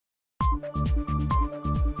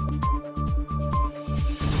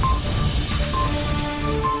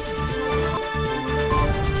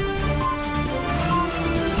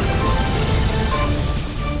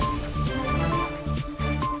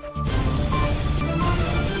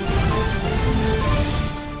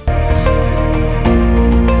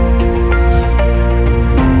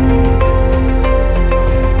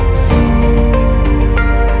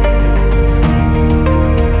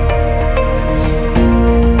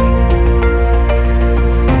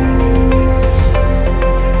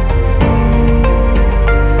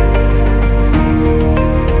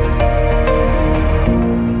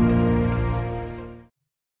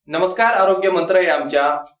नमस्कार आरोग्य मंत्र या आमच्या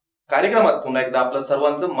कार्यक्रमात पुन्हा एकदा आपलं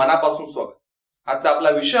सर्वांचं मनापासून स्वागत। आजचा आपला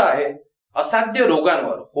विषय आहे असाध्य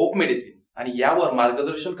रोगांवर होप मेडिसिन आणि यावर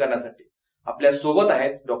मार्गदर्शन करण्यासाठी आपल्या सोबत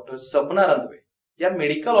आहेत डॉक्टर सपना रंधवे, या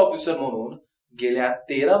मेडिकल ऑफिसर म्हणून गेल्या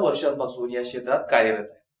 13 वर्षांपासून या क्षेत्रात कार्यरत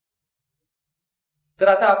आहेत। तर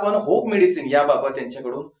आता आपण होप मेडिसिन याबाबत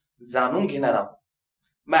त्यांच्याकडून जाणून घेणार आहोत।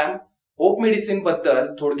 मॅम, होप मेडिसिन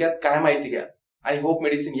बद्दल थोडक्यात काय माहिती द्या आणि होप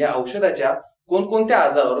मेडिसिन या औषधाच्या कोणकोणत्या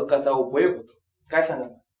आजारावर कसा उपयोग होतो, काय सांगा?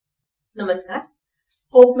 नमस्कार।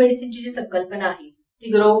 होप मेडिसिनची जी संकल्पना आहे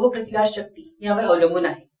ती रोग प्रतिकार शक्ती यावर अवलंबून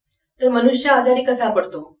आहे। तर मनुष्य आजारी कसा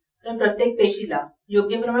पडतो, तर प्रत्येक पेशीला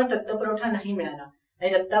योग्य प्रमाणात रक्तपुरवठा नाही मिळाला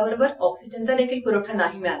आणि रक्ताबरोबर ऑक्सिजनचा देखील पुरवठा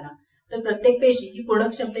नाही मिळाला तर प्रत्येक पेशी ही पूर्ण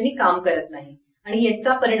क्षमतेने काम करत नाही आणि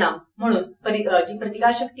याचा परिणाम म्हणून जी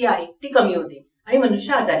प्रतिकारशक्ती आहे ती कमी होते आणि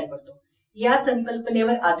मनुष्य आजारी पडतो। या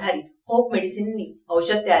संकल्पनेवर आधारित होप मेडिसिननी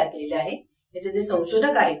औषध तयार केलेले आहे। याचे जे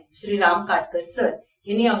संशोधक आहेत श्री राम काटकर सर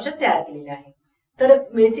यांनी औषध तयार केलेले आहे। तर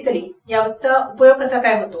बेसिकली याचा उपयोग कसा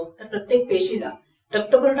काय होतो, तर प्रत्येक पेशीला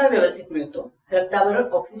रक्तपुरवठा व्यवस्थित मिळतो,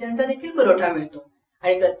 रक्ताबरोबर ऑक्सिजनचा देखील पुरवठा मिळतो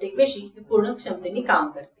आणि प्रत्येक पेशी ही पूर्ण क्षमतेने काम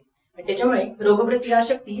करते आणि त्याच्यामुळे रोगप्रतिकार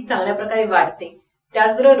शक्ती ही चांगल्या प्रकारे वाढते।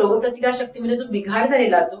 त्याचबरोबर रोगप्रतिकार शक्तीमध्ये जो बिघाड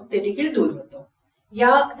झालेला असतो ते देखील दूर होतो।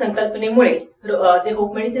 या संकल्पनेमुळे जे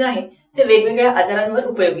होप मेडिसिन आहे ते वेगवेगळ्या आजारांवर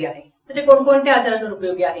उपयोगी आहे। तर ते कोणकोणत्या आजारांवर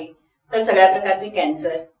उपयोगी आहे, तर सगळ्या प्रकारचे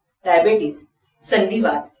कॅन्सर, डायबेटीस,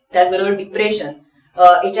 संधिवात, त्याचबरोबर डिप्रेशन,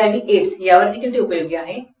 HIV एड्स यावर देखील ते उपयोगी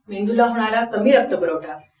आहे। मेंदूला होणारा कमी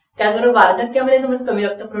रक्तपुरवठा, त्याचबरोबर वार्धक्यामध्ये समज कमी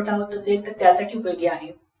रक्तपुरवठा होत असेल तर त्यासाठी उपयोगी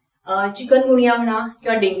आहे। चिकनगुनिया म्हणा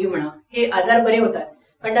किंवा डेंग्यू म्हणा हे आजार बरे होतात,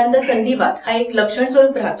 पण त्यानंतर संधिवात हा एक लक्षण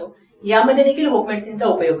स्वरूप राहतो, यामध्ये देखील होप मेडिसिनचा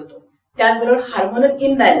उपयोग होतो। त्याचबरोबर हार्मोनल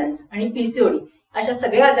इनबॅलन्स आणि PCOD अशा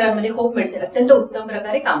सगळ्या आजारांमध्ये होप मेडिसिन अत्यंत उत्तम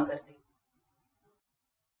प्रकारे काम करते।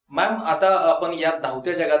 मॅम, आता आपण या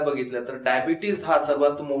धावत्या जगात बघितलं तर डायबिटीज हा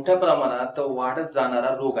सर्वात मोठ्या प्रमाणात वाढत जाणारा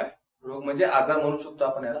रोग आहे। रोग म्हणजे आजार म्हणू शकतो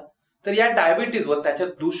आपण याला। तर या डायबिटीज व त्याच्या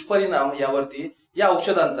दुष्परिणाम यावरती या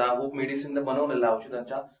औषधांचा, होप मेडिसिन बनवलेल्या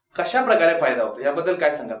औषधांचा कशा प्रकारे फायदा होतो, याबद्दल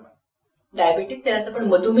काय सांगाल मॅम? डायबिटीज त्यालाच आपण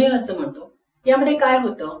मधुमेह असं म्हणतो। यामध्ये काय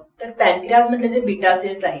होतं, तर पॅनक्रियाज मधले जे बीटा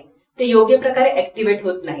सेल्स आहेत ते योग्य प्रकारे ऍक्टिव्हेट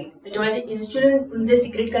होत नाही, त्याच्यामुळे इन्सुलिन जे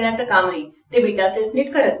सिक्रेट करण्याचं काम आहे ते बीटा सेल्स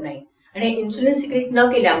नीट करत नाही आणि इन्सुलिन सिक्रेट न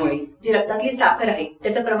केल्यामुळे जी रक्तातली साखर आहे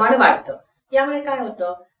त्याचं प्रमाण वाढतं। यामुळे काय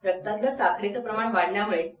होतं, रक्तातलं साखरेचं प्रमाण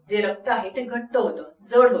वाढल्यामुळे जे रक्त आहे ते घट्ट होतं,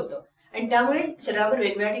 जड होतं आणि त्यामुळे शरीरावर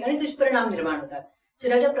वेगवेगळ्या ठिकाणी दुष्परिणाम निर्माण होतात।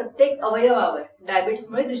 शरीराच्या प्रत्येक अवयवावर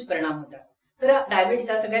डायबिटीसमुळे दुष्परिणाम होतात। तर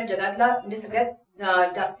डायबिटीस हा सगळ्यात जगातला म्हणजे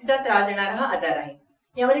सगळ्यात जास्तीचा त्रास देणारा हा आजार आहे।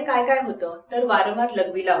 यामध्ये काय काय होतं, तर वारंवार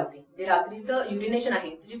लघवीला होते, म्हणजे रात्रीचं युरिनेशन आहे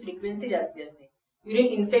त्याची फ्रिक्वेन्सी जास्ती असते,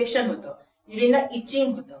 युरिन इन्फेक्शन होतं, युरिनला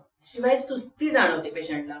इचिंग होतं, शिवाय सुस्ती जाणवते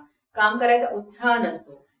पेशंटला, काम करायचा उत्साह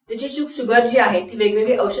नसतो, त्याची शुगर जी आहे ती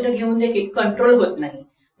वेगवेगळी औषधं घेऊन देखील कंट्रोल होत नाही,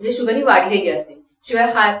 म्हणजे शुगर ही वाढलेली असते, शिवाय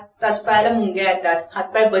हातपायाला मुंग्या येतात,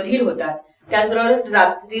 हातपाय बधीर होतात, त्याचबरोबर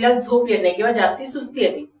रात्रीला झोप येत नाही किंवा जास्ती सुस्ती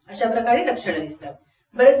येते, अशा प्रकारे लक्षणं दिसतात।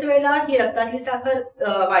 बरेच वेळेला ही रक्तातली साखर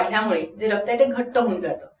वाढल्यामुळे जे रक्त आहे ते घट्ट होऊन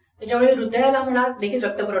जातं, त्याच्यामुळे हृदयाला म्हणा देखील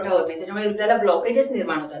रक्तपुरवठा होत नाही, त्याच्यामुळे हृदयाला ब्लॉकेजेस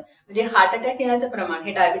निर्माण होतात, म्हणजे हार्ट अटॅक येण्याचं प्रमाण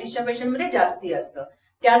हे डायबिटीसच्या पेशंटमध्ये जास्ती असतं।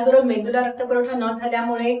 त्याचबरोबर मेंदूला रक्तपुरवठा न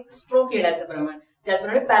झाल्यामुळे स्ट्रोक येण्याचं प्रमाण,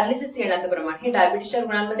 त्याचबरोबर पॅरालिसिस येण्याचं प्रमाण हे डायबिटीसच्या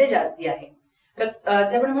रुग्णांमध्ये जास्ती आहे।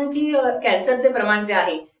 जे आपण म्हणू की कॅन्सरचे प्रमाण जे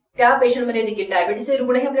आहे त्या पेशंटमध्ये देखील डायबिटीसचे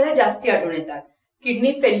रुग्ण हे आपल्याला जास्ती आढळून येतात।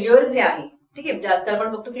 किडनी फेल्युअर जे आहे, ठीक आहे, आजकाल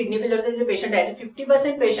आपण बघतो किडनी फेल्युअरचे जे पेशंट आहेत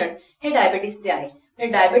 50% पेशंट हे डायबिटीसचे आहे।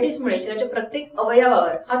 डायबिटीसमुळे शरीराच्या प्रत्येक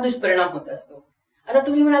अवयवावर हा दुष्परिणाम होत असतो। आता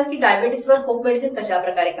तुम्ही म्हणाल की डायबिटीसवर होप मेडिसिन कशा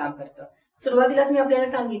प्रकारे काम करतं। सुरुवातीलाच मी आपल्याला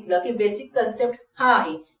सांगितलं की बेसिक कन्सेप्ट हा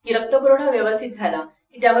आहे की रक्तपुरवठा व्यवस्थित झाला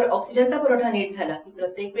की त्यावर ऑक्सिजनचा पुरवठा नीट झाला की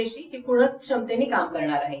प्रत्येक पेशी ही पूर्ण क्षमतेने काम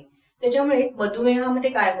करणार आहे। त्याच्यामुळे मधुमेहामध्ये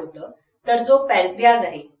काय होतं, तर जो पॅनक्रियाज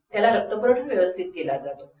आहे त्याला रक्तपुरवठा व्यवस्थित केला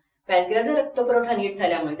जातो। पॅनक्रियाचा रक्तपुरवठा नीट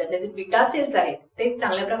झाल्यामुळे त्यातले जे बीटा सेल्स आहेत ते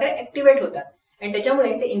चांगल्या प्रकारे ऍक्टिव्हेट होतात आणि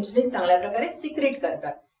त्याच्यामुळे ते इन्सुलिन चांगल्या प्रकारे सिक्रेट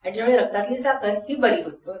करतात आणि त्यामुळे रक्तातली साखर ही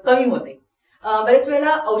कमी होते। बरेच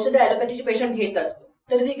वेळेला औषधं ॲलोपॅथीचे पेशंट घेत असतो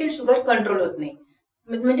तर देखील शुगर कंट्रोल होत नाही,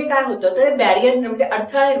 म्हणजे काय होतं, तर बॅरियर म्हणजे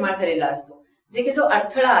अडथळा निर्माण झालेला असतो, जे की जो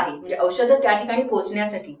अडथळा आहे म्हणजे औषधं त्या ठिकाणी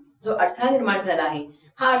पोहोचण्यासाठी जो अडथळा निर्माण झाला आहे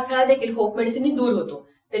हा अडथळा देखील होप मेडिसिननी दूर होतो।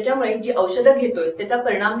 त्याच्यामुळे जी औषधं घेतोय त्याचा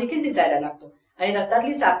परिणाम देखील दिसायला लागतो आणि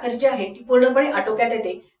रक्तातली साखर जी आहे ती पूर्णपणे आटोक्यात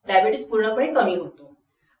येते, डायबिटीस पूर्णपणे कमी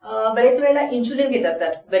होतो। बरेच वेळेला इन्सुलिन घेत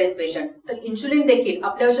असतात बरेच पेशंट, तर इन्सुलिन देखील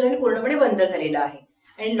आपल्या औषधाने पूर्णपणे बंद झालेलं आहे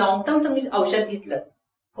आणि लॉंग टर्म तुम्ही औषध घेतलं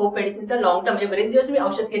होप मेडिसिनचा लॉंग टर्म म्हणजे बरेच दिवस तुम्ही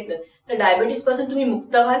औषध घेतलं तर डायबिटीस पासून तुम्ही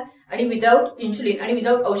मुक्त व्हाल आणि विदाऊट इन्सुलिन आणि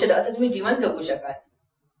विदाऊट औषध असं तुम्ही जीवन जगू शकाल।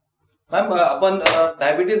 मॅम, आपण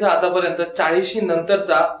डायबिटीज हा आतापर्यंत 40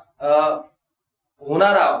 नंतरचा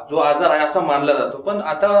होणारा जो आजार आहे असा मानला जातो, पण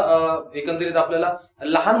आता एकंदरीत आपल्याला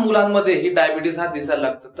लहान मुलांमध्ये ही डायबिटीज हा दिसायला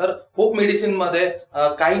लागतं. तर होप मेडिसिन मध्ये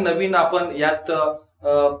काही नवीन आपण यात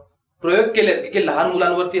प्रयोग केलेत की लहान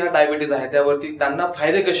मुलांवरती हा डायबिटीज आहे त्यावरती त्यांना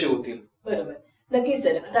फायदे कसे होतील? बरोबर, नक्कीच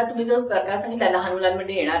सर. आता तुम्ही जो प्रकार सांगितला लहान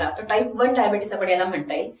मुलांमध्ये येणारा, तो टाईप 1 डायबिटीस आपण याला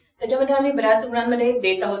म्हणता येईल. त्याच्यामध्ये आम्ही बऱ्याच रुग्णांमध्ये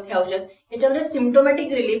देत आहोत हे औषध. याच्यामध्ये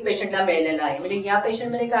सिम्प्टोमॅटिक रिलीफ पेशंटला मिळालेला आहे. म्हणजे या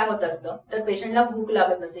पेशंटमध्ये काय होत असतं तर पेशंटला भूक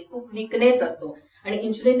लागत नसते, खूप विकनेस असतो आणि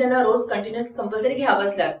इन्सुलिन त्यांना रोज कंटिन्युअस कंपल्सरी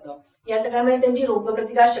घ्यावंच लागतं. या सगळ्यामध्ये त्यांची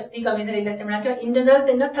रोगप्रतिकार शक्ती कमी झालेली असते म्हणा किंवा इन जनरल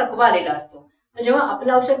त्यांना थकवा आलेला असतो. तर जेव्हा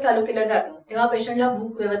आपलं औषध चालू केलं जातं तेव्हा पेशंटला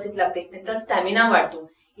भूक व्यवस्थित लागते, त्यांचा स्टॅमिना वाढतो,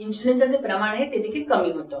 इन्सुलिनचं जे प्रमाण आहे ते देखील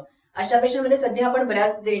कमी होतं. अशा पेशंटमध्ये सध्या आपण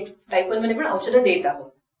बऱ्याच जे टाईप 1 मध्ये पण औषधं देत आहोत.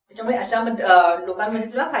 त्याच्यामुळे अशा लोकांमध्ये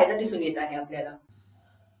सुद्धा फायदा दिसून येत आहे आपल्याला.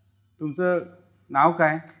 तुमचं नाव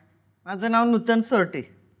काय? माझं नाव नूतन सोरटे.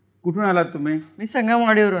 कुठून आलात तुम्ही? मी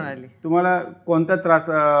संगमवाडीवरून आली. तुम्हाला कोणता त्रास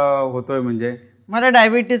होतोय? म्हणजे मला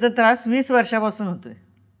डायबिटीजचा त्रास 20 वर्षापासून होतोय.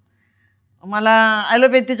 मला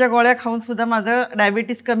ॲलोपॅथीच्या गोळ्या खाऊन सुद्धा माझं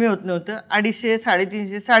डायबिटीस कमी होत नव्हतं. 250,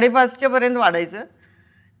 350, 550 पर्यंत वाढायचं.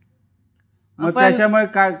 मग त्याच्यामुळे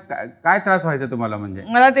काय काय त्रास व्हायचा तुम्हाला? म्हणजे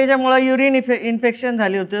मला त्याच्यामुळे युरिन इन्फेक्शन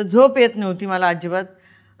झाले होतं, झोप येत नव्हती मला अजिबात,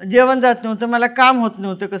 जेवण जात नव्हतं, मला काम होत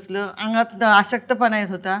नव्हतं, कसलं अंगात अशक्तपणा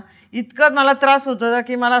येत होता. इतकं मला त्रास होत होता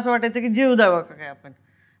की मला असं वाटायचं की जीव द्यावा का काय आपण.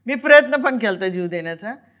 मी प्रयत्न पण केला जीव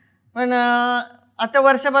देण्याचा, पण आता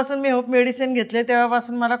वर्षापासून मी होप मेडिसिन घेतले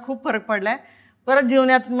तेव्हापासून मला खूप फरक पडला आहे. परत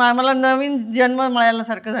जीवनात मला नवीन जन्म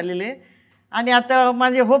मिळाल्यासारखं झालेलं आहे आणि आता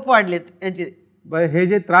माझे होप वाढलेत याचे. हे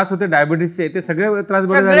जे त्रास होते डायबिटीसचे ते सगळे त्रास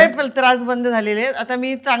त्रास बंद झालेले आहेत. आता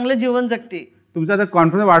मी चांगलं जीवन जगते. तुमचा आता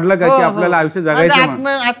कॉन्फिडन्स वाढला का की आपल्याला आयुष्य जगायचं?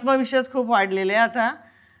 आत्मविश्वास खूप वाढलेला आहे आता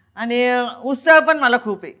आणि उत्साह पण मला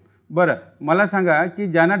खूप आहे. बरं, मला सांगा की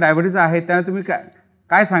ज्यांना डायबिटीस आहे त्यांना तुम्ही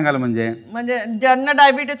काय सांगाल? म्हणजे ज्यांना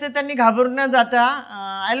डायबिटीस आहे त्यांनी घाबरून न जाता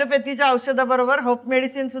ॲलोपॅथीच्या औषधाबरोबर होप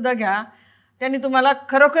मेडिसिन सुद्धा घ्या. त्यांनी तुम्हाला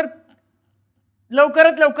खरोखर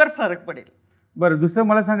लवकरात लवकर फरक पडेल. बरं, दुसरं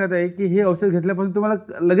मला सांगत आहे की हे औषध घेतल्यापासून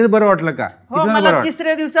तुम्हाला लगेच बरं वाटलं का? हो, मला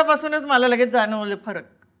 3ऱ्या दिवसापासूनच मला लगेच जाणवलं फरक.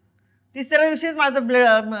 3ऱ्या दिवशीच माझं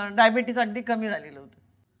डायबिटीस अगदी कमी झालेलं होतं.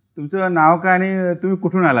 तुमचं नाव काय आणि तुम्ही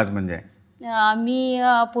कुठून आलात? म्हणजे मी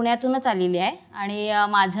पुण्यातूनच आलेली आहे आणि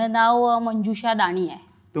माझं नाव मंजुषा दाणी आहे.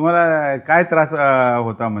 तुम्हाला काय त्रास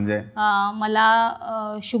होता? म्हणजे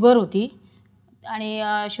मला शुगर होती आणि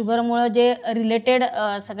शुगरमुळं जे रिलेटेड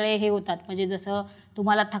सगळे हे होतात, म्हणजे जसं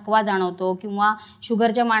तुम्हाला थकवा जाणवतो किंवा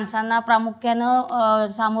शुगरच्या माणसांना प्रामुख्यानं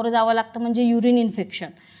सामोरं जावं लागतं म्हणजे युरिन इन्फेक्शन.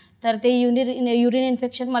 तर ते युरिन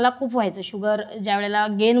इन्फेक्शन मला खूप व्हायचं. शुगर ज्या वेळेला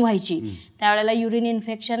गेन व्हायची त्यावेळेला युरिन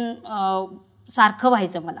इन्फेक्शन सारखं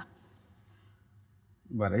व्हायचं मला.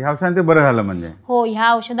 बरं, ह्या औषधाने ते बरं झालं? म्हणजे हो, ह्या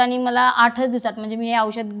औषधाने मला 8च दिवसात, म्हणजे मी हे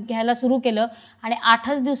औषध घ्यायला सुरू केलं आणि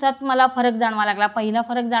 8च दिवसात मला फरक जाणवा लागला. पहिला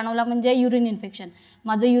फरक जाणवला म्हणजे युरिन इन्फेक्शन.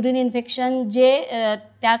 माझं युरिन इन्फेक्शन जे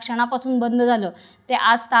त्या क्षणापासून बंद झालं ते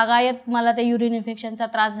आज तागायत मला त्या युरिन इन्फेक्शनचा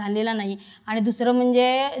त्रास झालेला नाही. आणि दुसरं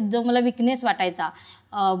म्हणजे जो मला विकनेस वाटायचा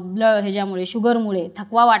ह्याच्यामुळे, शुगरमुळे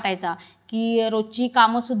थकवा वाटायचा की रोजची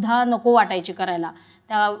कामंसुद्धा नको वाटायची करायला,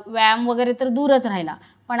 त्या व्यायाम वगैरे तर दूरच राहिला.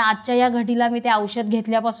 पण आजच्या या घडीला मी ते औषध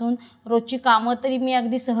घेतल्यापासून रोजची कामं तरी मी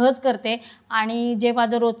अगदी सहज करते आणि जे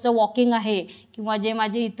माझं रोजचं वॉकिंग आहे किंवा जे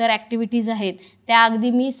माझे इतर ॲक्टिव्हिटीज आहेत त्या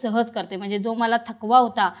अगदी मी सहज करते. म्हणजे जो मला थकवा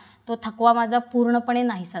होता तो थकवा माझा पूर्णपणे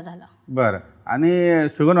नाहीसा झाला. बरं, आणि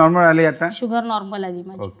शुगर नॉर्मल आली? आता शुगर नॉर्मल आली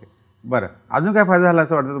माझी. ओके, बरं. अजून काय फायदा झाला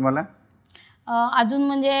असं वाटतं तुम्हाला? अजून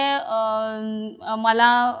म्हणजे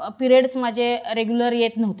मला पिरियड्स माझे रेग्युलर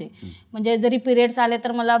येत नव्हते. म्हणजे जरी पिरियड्स आले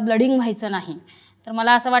तर मला ब्लडिंग व्हायचं नाही. तर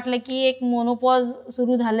मला असं वाटलं की एक मोनोपॉज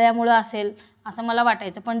सुरू झाल्यामुळं असेल असं मला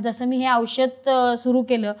वाटायचं. पण जसं मी हे औषध सुरू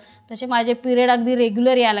केलं तसे माझे पिरियड अगदी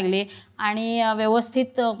रेग्युलर यायला लागले आणि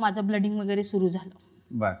व्यवस्थित माझं ब्लडिंग वगैरे सुरू झालं.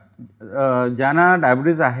 बरं, ज्यांना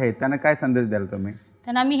डायबिटीज आहे त्यांना काय संदेश द्याल तुम्ही?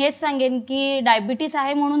 त्यांना मी हेच सांगेन की डायबिटीस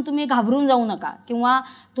आहे म्हणून तुम्ही घाबरून जाऊ नका किंवा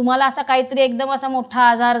तुम्हाला असा काहीतरी एकदम असा मोठा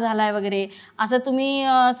आजार झाला आहे वगैरे असं तुम्ही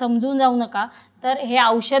समजून जाऊ नका. तर हे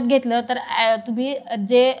औषध घेतलं तर तुम्ही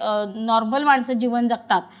जे नॉर्मल माणसं जीवन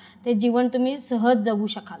जगतात ते जीवन तुम्ही सहज जगू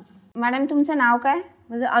शकाल. मॅडम, तुमचं नाव काय?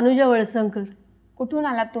 माझं अनुजा वळसंकर. कुठून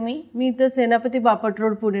आलात तुम्ही? मी इथं सेनापती बापट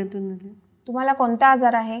रोड पुण्यातून आले. तुम्हाला कोणता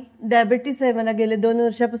आजार आहे? डायबिटीस आहे मला. गेले 2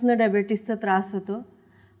 वर्षापासून डायबिटीसचा त्रास होतो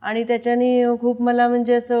आणि त्याच्याने खूप मला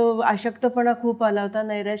म्हणजे असं अशक्तपणा खूप आला होता,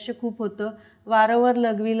 नैराश्य खूप होतं, वारंवार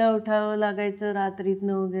लघवीला उठावं लागायचं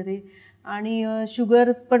रात्रीतनं वगैरे. आणि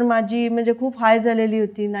शुगर पण माझी म्हणजे खूप हाय झालेली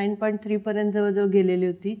होती, 9.3 पर्यंत जवळजवळ गेलेली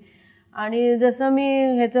होती. आणि जसं मी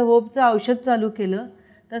ह्याचं होपचं औषध चालू केलं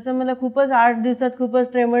तसं मला खूपच 8 दिवसात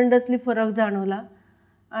खूपच ट्रेमंडसली फरक जाणवला.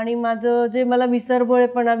 आणि माझं जे मला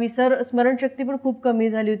विसरभोळेपणा स्मरणशक्ती पण खूप कमी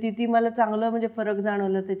झाली होती, ती मला चांगलं म्हणजे फरक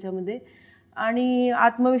जाणवला त्याच्यामध्ये. आणि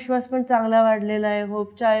आत्मविश्वास पण चांगला वाढलेला आहे.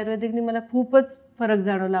 होपच्या आयुर्वेदिकने मला खूपच फरक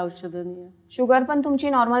जाणवला औषधांनी. शुगर पण तुमची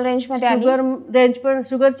नॉर्मल रेंजमध्ये आली?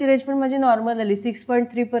 शुगरची रेंज पण माझी नॉर्मल आली,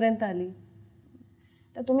 6.3 पर्यंत आली.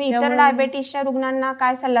 तर तुम्ही इतर डायबेटीसच्या रुग्णांना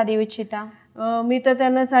काय सल्ला देऊ इच्छिता? मी तर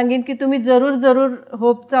त्यांना सांगेन की तुम्ही जरूर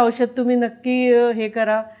होपचं औषध तुम्ही नक्की हे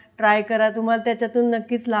करा, ट्राय करा. तुम्हाला त्याच्यातून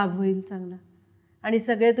नक्कीच लाभ होईल चांगला. आणि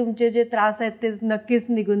सगळे तुमचे जे त्रास आहेत ते नक्कीच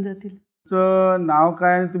निघून जातील. तुमचं नाव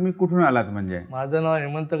काय आणि तुम्ही कुठून आलात? म्हणजे माझं नाव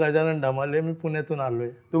हेमंत गजानन ढमाले, मी पुण्यातून आलो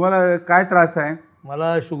आहे. तुम्हाला काय त्रास आहे?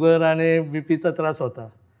 मला शुगर आणि बीपीचा त्रास होता.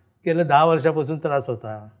 गेल्या 10 वर्षापासून त्रास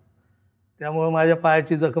होता. त्यामुळे माझ्या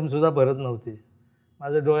पायाची जखमसुद्धा भरत नव्हती.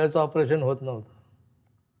 माझं डोळ्याचं ऑपरेशन होत नव्हतं.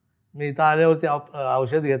 मी इथं आल्यावरती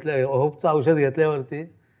औषध घेतलं, होपचं औषध घेतल्यावरती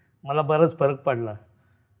मला बराच फरक पडला.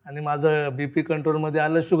 आणि माझं बी पी कंट्रोलमध्ये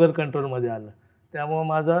आलं, शुगर कंट्रोलमध्ये आलं. त्यामुळं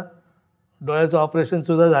माझं डोळ्याचं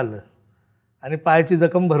ऑपरेशनसुद्धा झालं आणि पायाची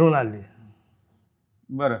जखम भरून आली.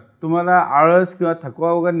 बरं, तुम्हाला आळस किंवा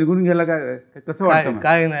थकवा वगैरे निघून गेला काय? कसं वाटतं?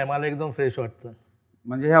 काय नाही, मला एकदम फ्रेश वाटतं.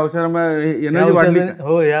 म्हणजे ह्या औषधामुळे एनर्जी वाढली?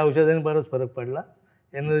 हो, या औषधाने बराच फरक पडला,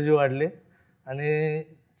 एनर्जी वाढली आणि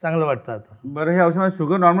चांगलं वाटतं आता. बरं, हे औषधामुळे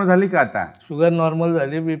शुगर नॉर्मल झाली का आता? शुगर नॉर्मल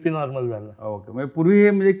झाली, बीपी नॉर्मल झालं. ओके, म्हणजे पूर्वी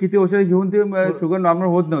हे म्हणजे किती औषध घेऊन ते शुगर नॉर्मल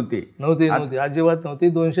होत नव्हती? अजिबात नव्हती.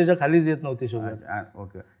 200च्या खालीच येत नव्हती शुगर.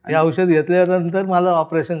 ओके. हे औषध घेतल्यानंतर मला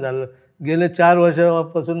ऑपरेशन झालं. गेले 4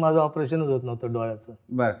 वर्षापासून माझं ऑपरेशनच होत नव्हतं डोळ्याचं.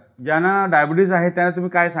 बरं, ज्यांना डायबिटीज आहे त्यांना तुम्ही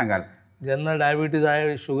काय सांगाल? ज्यांना डायबिटीज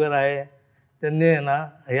आहे, शुगर आहे, त्यांनी आहे ना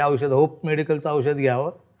हे औषध, होप मेडिकलचं औषध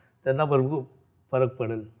घ्यावं. त्यांना भरपूर फरक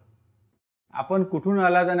पडेल. आपण कुठून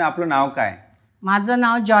आलात आणि आपलं नाव काय? माझं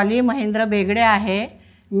नाव जॉली महेंद्र बेगडे आहे.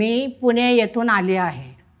 मी पुणे येथून आली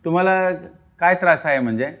आहे. तुम्हाला काय त्रास आहे?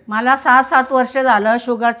 म्हणजे मला 6-7 वर्ष झालं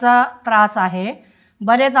शुगरचा त्रास आहे.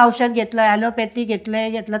 बरेच औषध घेतलं, ॲलोपॅथी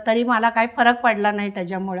घेतलं तरी मला काही फरक पडला नाही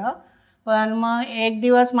त्याच्यामुळं. पण मग एक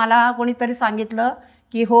दिवस मला कोणीतरी सांगितलं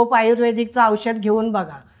की होप आयुर्वेदिकचं औषध घेऊन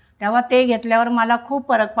बघा. तेव्हा ते घेतल्यावर मला खूप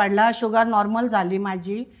फरक पडला. शुगर नॉर्मल झाली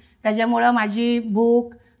माझी. त्याच्यामुळं माझी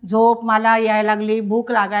भूक झोप मला यायला लागली,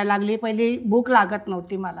 भूक लागायला लागली. पहिली भूक लागत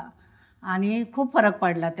नव्हती मला आणि खूप फरक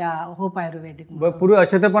पडला त्या होप आयुर्वेदिक. पूर्वी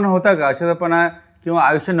अशक्तपणा होता का? अशक्तपणा किंवा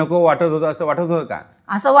आयुष्य नको वाटत होतं असं वाटत होतं का?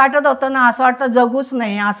 असं वाटत होतं ना, असं वाटतं जगूच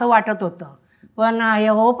नाही असं वाटत होतं. पण हे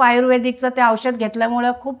होप आयुर्वेदिकचं ते औषध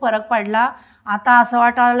घेतल्यामुळं खूप फरक पडला. आता असं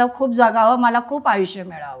वाटायला खूप जगावं, मला खूप आयुष्य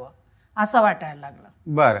मिळावं असं वाटायला लागलं.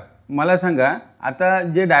 बरं, मला सांगा, आता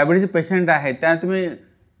जे डायबिटीज पेशंट आहेत त्यांना तुम्ही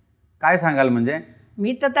काय सांगाल? म्हणजे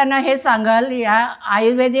मी तर त्यांना हे सांगाल, या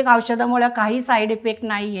आयुर्वेदिक औषधामुळं काही साईड इफेक्ट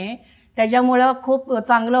नाही आहे. त्याच्यामुळं खूप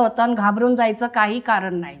चांगलं होतं आणि घाबरून जायचं काही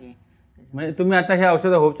कारण नाही आहे. म्हणजे तुम्ही आता हे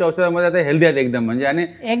औषध, होपच्या औषधामध्ये आता हेल्दी आहेत एकदम, म्हणजे आणि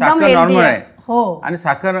एकदम साखर नॉर्मल आहे? हो, आणि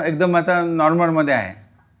साखर एकदम आता नॉर्मलमध्ये आहे.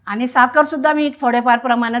 आणि साखर सुद्धा मी थोडेफार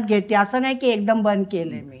प्रमाणात घेते, असं नाही की एकदम बंद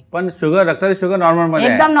केलंय मी. पण शुगर, रक्ताची शुगर नॉर्मलमध्ये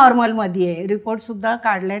आहे? एकदम नॉर्मलमध्ये आहे. रिपोर्ट सुद्धा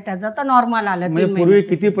काढलाय त्याचा, तर नॉर्मल आलं. म्हणजे पूर्वी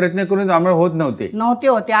किती प्रयत्न करून नॉर्मल होत नव्हते? होते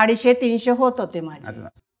 250-300 होत होते माझे.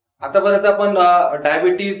 आतापर्यंत आपण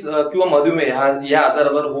डायबिटीज किंवा मधुमेह या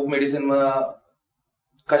आजारावर होप मेडिसिन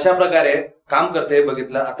कशा प्रकारे काम करते हे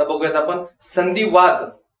बघितलं. आता बघूयात आपण संधिवात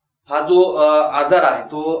हा जो आजार आहे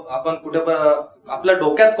तो आपण कुठे, आपल्या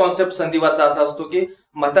डोक्यात कॉन्सेप्ट संधिवातचा असा असतो की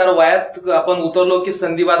म्हातार वयात आपण उतरलो की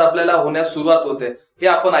संधिवात आपल्याला होण्यास सुरुवात होते, हे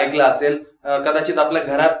आपण ऐकलं असेल. कदाचित आपल्या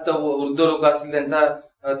घरात वृद्ध लोक असतील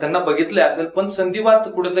त्यांना बघितले असेल. पण संधिवात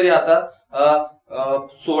कुठेतरी आता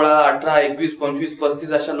 16, 18, 21, 25,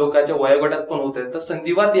 35 अशा लोकांच्या वयोगटात पण होत आहे. तर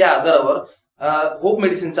संधिवात या आजारावर होप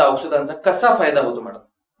मेडिसिनच्या औषधांचा कसा फायदा होतो मॅडम?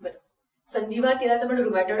 संधिवात यालाच आपण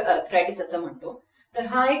रुमॅटॉइड अर्थरायटिस असं म्हणतो. तर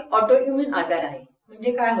हा एक ऑटोइम्युन आजार आहे.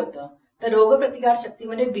 म्हणजे काय होतं तर रोगप्रतिकार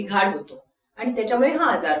शक्तीमध्ये बिघाड होतो आणि त्याच्यामुळे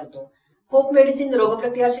हा आजार होतो. होप मेडिसिन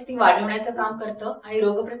रोगप्रतिकार शक्ती वाढवण्याचं काम करतं आणि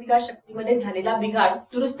रोगप्रतिकार शक्तीमध्ये झालेला बिघाड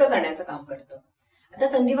दुरुस्त करण्याचं काम करतं. आता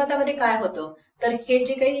संधिवातामध्ये काय होतं तर हे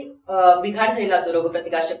जे काही बिघाड झालेला असतो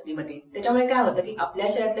रोगप्रतिकार शक्तीमध्ये, त्याच्यामुळे काय होतं की आपल्या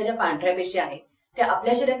शरीरातल्या ज्या पांढऱ्या पेशी आहेत त्या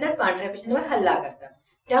आपल्या शरीरातल्याच पांढऱ्या पेशींवर हल्ला करतात.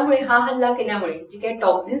 त्यामुळे हा हल्ला केल्यामुळे जी काही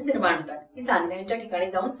टॉक्झिन्स निर्माण होतात ती सांध्यांच्या ठिकाणी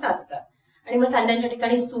जाऊन साचतात आणि मग सांध्यांच्या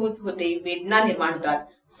ठिकाणी सूज होते, वेदना निर्माण होतात,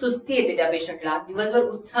 सुस्ती येते त्या पेशंटला, दिवसभर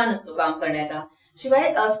उत्साह नसतो काम करण्याचा.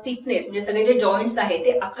 शिवाय स्टिफनेस म्हणजे सगळे जे जॉईंट्स आहेत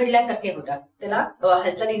ते आखडल्यासारखे होतात, त्याला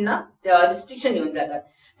हालचालींना रिस्ट्रिक्शन येऊन जातात.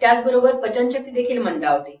 त्याचबरोबर पचनशक्ती देखील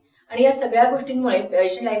मंदावते आणि या सगळ्या गोष्टींमुळे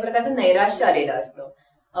पेशंटला एक प्रकारचं नैराश्य आलेलं असतं.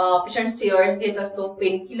 पेशंट स्टिरॉइड्स घेत असतो,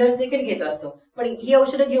 पेनकिलर्स देखील घेत असतो, पण ही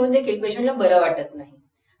औषधं घेऊन देखील पेशंटला बरं वाटत नाही.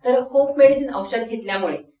 तर होप मेडिसिन औषध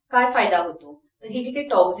घेतल्यामुळे काय फायदा होतो तर ही जी काही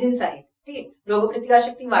टॉक्झिन्स आहेत, ठीक आहे,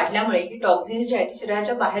 रोगप्रतिकारशक्ती वाढल्यामुळे ही टॉक्झिन्स जे आहेत ते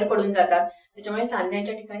शरीराच्या बाहेर पडून जातात. त्याच्यामुळे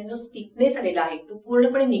सांध्यांच्या ठिकाणी जो स्टिफनेस आलेला आहे तो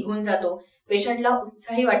पूर्णपणे निघून जातो. पेशंटला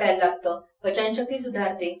उत्साही वाटायला लागतं, पचनशक्ती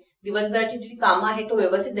सुधारते, दिवसभराची जी कामं आहे तो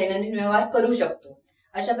व्यवस्थित दैनंदिन व्यवहार करू शकतो.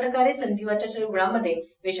 अशा प्रकारे संधिवाताच्या रुग्णामध्ये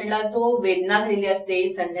पेशंटला जो वेदना झालेली असते,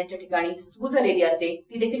 सांध्यांच्या ठिकाणी सूज आलेली असते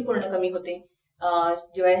ती देखील पूर्ण कमी होते.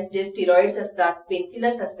 जेव्हा जे स्टिरॉइड्स असतात,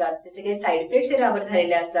 पेनकिलर्स असतात, त्याचे काही साईड इफेक्ट शरीरावर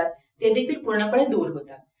झालेले असतात ते देखील पूर्णपणे दूर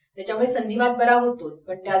होतात. त्याच्यामुळे संधिवात बरा होतोच,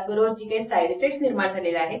 पण त्याचबरोबर जी काही साईड इफेक्ट निर्माण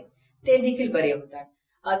झालेले आहेत ते देखील बरे होतात.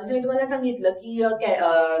 जसं मी तुम्हाला सांगितलं की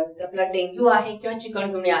आपला डेंग्यू आहे किंवा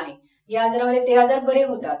चिकनगुन्या आहे या आजारामध्ये ते आजार बरे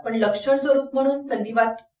होतात, पण लक्षण स्वरूप म्हणून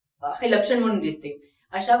संधिवात हे लक्षण म्हणून दिसते.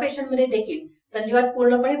 अशा पेशंटमध्ये देखील संधिवात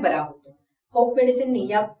पूर्णपणे बरा होतो. होप मेडिसिननी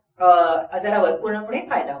या आजारावर पूर्णपणे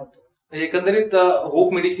फायदा होतो. एकंदरीत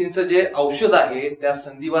होप मेडिसिनचं जे औषध आहे त्या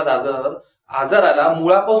संधिवात आजाराला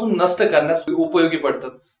मुळापासून नष्ट करण्यास उपयोगी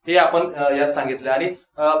पडतात हे आपण यात सांगितलं. आणि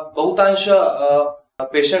बहुतांश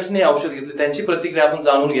पेशंट्सने औषध घेतले त्यांची प्रतिक्रिया आपण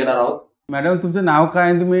जाणून घेणार आहोत. मॅडम, तुमचं नाव काय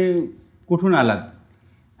आणि तुम्ही कुठून आलात?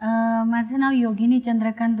 माझं नाव योगिनी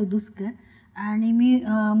चंद्रकांत दुदुस्कर आणि मी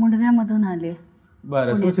मुंडव्यामधून आले.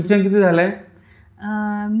 बरं, तुमचं शिक्षण किती झालंय?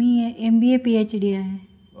 मी MBA PhD आहे.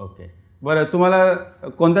 ओके. बरं, तुम्हाला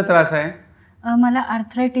कोणता त्रास आहे? मला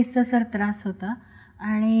आर्थरायटिसचा सर त्रास होता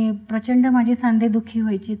आणि प्रचंड माझी सांधेदुखी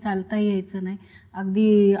व्हायची, चालता यायचं नाही,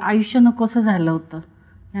 अगदी आयुष्य नकोसं झालं होतं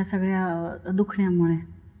या सगळ्या दुखण्यामुळे.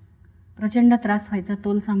 प्रचंड त्रास व्हायचा,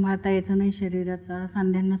 तोल सांभाळता यायचं नाही शरीराचा,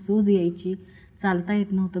 सांध्यांना सूज यायची, चालता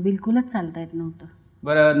येत नव्हतं, बिलकुलच चालता येत नव्हतं.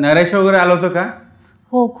 बरं, नैराश्य वगैरे आलं होतं का?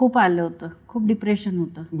 हो, खूप आलं होतं, खूप डिप्रेशन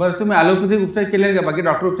होतं. बरं, तुम्ही ॲलोपॅथिक उपचार केले का? बाकी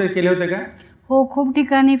डॉक्टर उपचार केले होते का? हो, खूप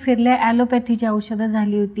ठिकाणी फिरले, ॲलोपॅथीची औषधं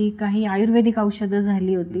झाली होती, काही आयुर्वेदिक औषधं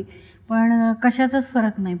झाली होती, पण कशाचाच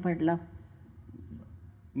फरक नाही पडला.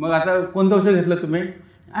 मग आता कोणतं औषध घेतलं तुम्ही?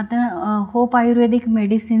 आता होप आयुर्वेदिक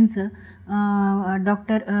मेडिसिनचं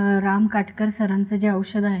डॉक्टर राम काटकर सरांचं जे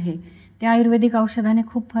औषध आहे त्या आयुर्वेदिक औषधाने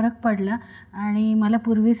खूप फरक पडला आणि मला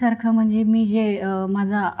पूर्वीसारखं म्हणजे मी जे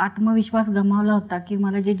माझा आत्मविश्वास गमावला होता की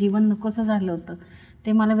मला जे जीवन नकोसं झालं होतं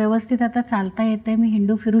ते मला व्यवस्थित आता चालता येते, मी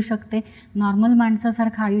हिंडू फिरू शकते, नॉर्मल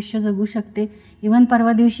माणसासारखं आयुष्य जगू शकते. इवन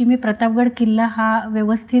परवा दिवशी मी प्रतापगड किल्ला हा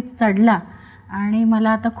व्यवस्थित चढला आणि मला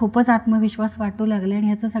आता खूपच आत्मविश्वास वाटू लागले आणि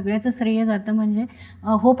ह्याचं सगळ्याचं श्रेय जातं म्हणजे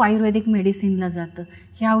होप आयुर्वेदिक मेडिसिनला जातं.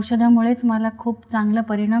 ह्या औषधामुळेच मला खूप चांगला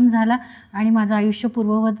परिणाम झाला आणि माझं आयुष्य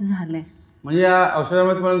पूर्ववत झालं आहे. म्हणजे या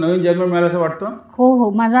औषधामुळे तुम्हाला नवीन जन्म मिळाला असं वाटतं? हो हो,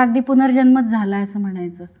 माझा अगदी पुनर्जन्मच झाला आहे असं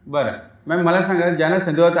म्हणायचं. बरं मॅम, मला सांगा, ज्यांना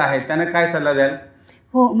संधिवात आहे त्यांना काय सल्ला द्याल?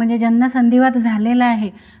 हो, म्हणजे ज्यांना संधिवात झालेला आहे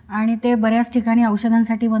आणि ते बऱ्याच ठिकाणी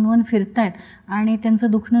औषधांसाठी वनवन फिरत आहेत आणि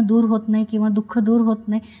त्यांचं दुखणं दूर होत नाही किंवा दुःख दूर होत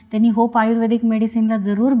नाही, त्यांनी होप आयुर्वेदिक मेडिसिनला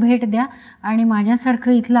जरूर भेट द्या आणि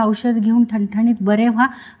माझ्यासारखं इथलं औषध घेऊन ठणठणीत बरे व्हा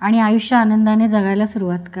आणि आयुष्य आनंदाने जगायला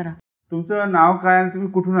सुरुवात करा. तुमचं नाव काय आणि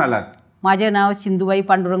तुम्ही कुठून आलात? माझे नाव सिंधुबाई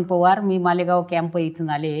पांडुरंग पवार, मी मालेगाव कॅम्प इथून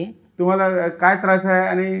आले. तुम्हाला काय त्रास आहे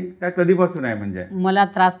आणि काय कधीपासून आहे? म्हणजे मला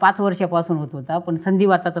त्रास 5 वर्षापासून होत होता, पण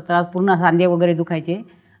संधिवाताचा त्रास, पूर्ण सांधे वगैरे दुखायचे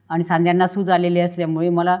आणि सांध्यांना सूज आलेली असल्यामुळे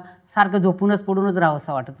मला सारखं झोपूनच पडूनच राहावं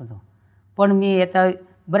असं वाटत होतं. पण मी आता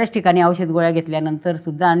बऱ्याच ठिकाणी औषध गोळ्या घेतल्यानंतर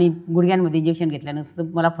सुद्धा आणि गुडघ्यांमध्ये इंजेक्शन घेतल्यानंतर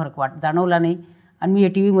मला फरक जाणवला नाही. आणि मी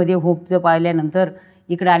TV मध्ये होपचं पाहिल्यानंतर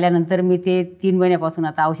इकडे आल्यानंतर मी ते 3 महिन्यापासून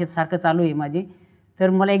आता औषध सारखं चालू आहे माझे, तर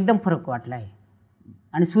मला एकदम फरक वाटला आहे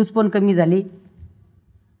आणि सूज पण कमी झाली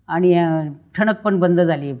आणि ठणक पण बंद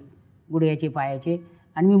झाली गुडघ्याचे पायाचे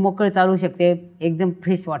आणि मी मोकळं चालू शकते, एकदम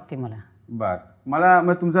फ्रेश वाटते मला. बरं, मला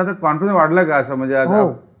मग तुमचा आता कॉन्फिडन्स वाढला का असं? म्हणजे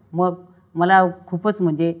हो, मग मला खूपच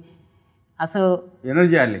म्हणजे असं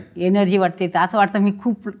एनर्जी वाटते, तर असं वाटतं मी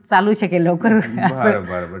खूप चालू शकेल लवकर,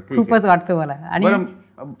 खूपच वाटतं मला.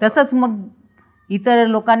 आणि तसंच मग इतर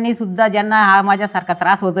लोकांनी सुद्धा ज्यांना हा माझ्यासारखा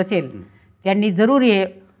त्रास होत असेल त्यांनी जरूर हे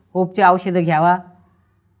होपचे औषधं घ्यावा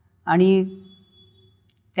आणि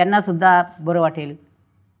त्यांनासुद्धा बरं वाटेल.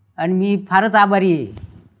 आणि मी फारच आभारी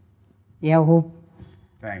आहे या होप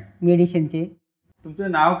मेडिसिनचे.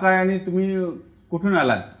 तुमचं नाव काय आणि तुम्ही कुठून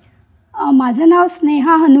आलात? माझं नाव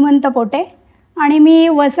स्नेहा हनुमंत पोटे आणि मी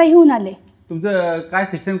वसईहून आले. तुमचं काय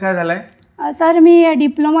शिक्षण काय झालं आहे? Sir, me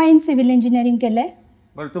diploma in civil engineering केलं आहे.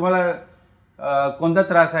 बरं, तुम्हाला कोणता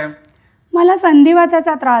त्रास आहे? मला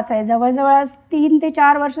संधिवाताचा त्रास आहे. जवळजवळ 3 ते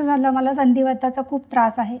 4 वर्ष झालं मला संधिवाताचा खूप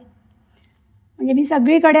त्रास आहे. म्हणजे मी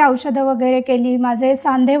सगळीकडे औषधं वगैरे केली, माझे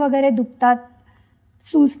सांधे वगैरे दुखतात,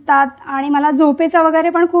 सुजतात आणि मला झोपेचा वगैरे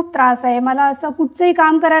पण खूप त्रास आहे. मला असं कुठचंही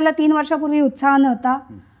काम करायला 3 वर्षापूर्वी उत्साह नव्हता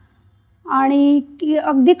आणि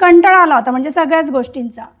अगदी कंटाळा आला होता म्हणजे सगळ्याच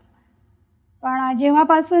गोष्टींचा. पण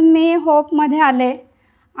जेव्हापासून मी होपमध्ये आले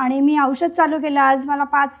आणि मी औषध चालू केलं. आज मला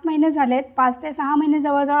 5 महिने झालेत, 5 ते 6 महिने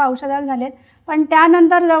जवळजवळ औषधाला झालेत. पण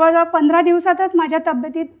त्यानंतर जवळजवळ 15 दिवसातच माझ्या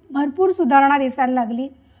तब्येतीत भरपूर सुधारणा दिसायला लागली.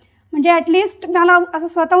 म्हणजे ॲटलिस्ट मला असं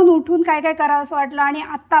स्वतःहून उठून काय काय करावं असं वाटलं. आणि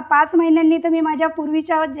आत्ता 5 महिन्यांनी तर मी माझ्या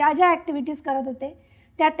पूर्वीच्या ज्या ज्या ॲक्टिव्हिटीज करत होते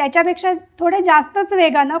त्याच्यापेक्षा थोडे जास्तच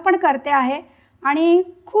वेगानं पण करते आहे आणि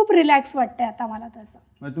खूप रिलॅक्स वाटते आता मला.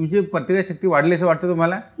 तसं तुमची प्रतिकारशक्ती वाढली असं वाटतं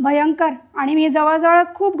तुम्हाला? भयंकर. आणि मी जवळजवळ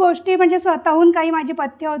खूप गोष्टी म्हणजे स्वतःहून, काही माझी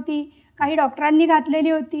पथ्य होती, काही डॉक्टरांनी घातलेली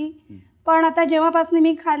होती, पण आता जेव्हापासून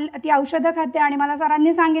मी ती औषधं खाते आणि मला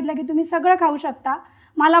सरांनी सांगितलं की तुम्ही सगळं खाऊ शकता,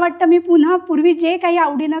 मला वाटतं मी पुन्हा पूर्वी जे काही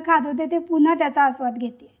आवडीनं खात होते ते पुन्हा त्याचा आस्वाद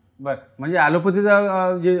घेते. बरं, म्हणजे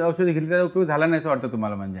ॲलोपॅथीचा जे औषध घेतली त्याचा उपयोग झाला नाही असं वाटतं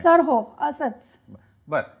तुम्हाला? म्हणजे सर हो, असंच.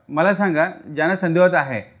 बरं, मला सांगा, ज्यांना संधिवात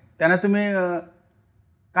आहे त्यांना तुम्ही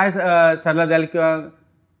काय सल्ला द्याल किंवा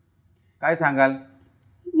काय सांगाल?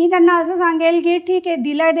 मी त्यांना असं सांगेल की ठीक आहे,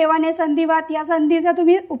 दिलंय देवाने संधिवात, या संधीचा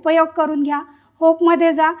तुम्ही उपयोग करून घ्या,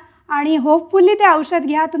 होपमध्ये जा आणि होपफुली ते औषध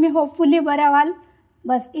घ्या, तुम्ही होपफुली बऱ्या व्हाल.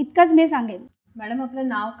 बस इतकंच मी सांगेन. मॅडम आपलं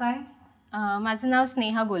नाव काय? माझं नाव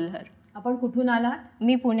स्नेहा गोल्हर. आपण कुठून आलात?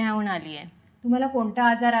 मी पुण्याहून आली आहे. तुम्हाला कोणता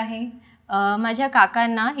आजार आहे? माझ्या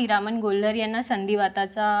काकांना हिरामन गोल्हर यांना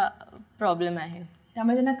संधिवाताचा प्रॉब्लेम आहे.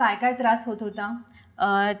 त्यामुळे त्यांना काय काय त्रास होत होता?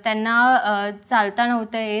 त्यांना चालता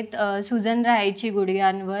नव्हतं येत, सुजन राहायची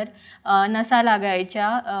गुडघ्यांवर, नसा लागायच्या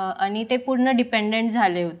आणि ते पूर्ण डिपेंडेंट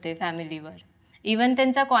झाले होते फॅमिलीवर. इवन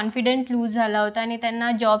त्यांचा कॉन्फिडंट लूज झाला होता आणि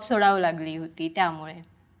त्यांना जॉब सोडावं लागली होती. त्यामुळे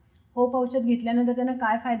होप औषध घेतल्यानंतर त्यांना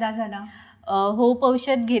काय फायदा झाला? होप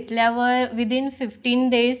औषध घेतल्यावर विदिन 15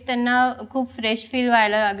 डेज त्यांना खूप फ्रेश फील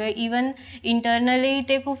व्हायला लागलं. इवन इंटरनली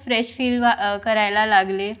ते खूप फ्रेश फील करायला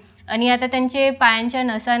लागले आणि आता त्यांचे पायांच्या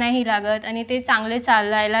नसा नाही लागत आणि ते चांगले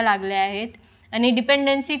चालायला लागले आहेत आणि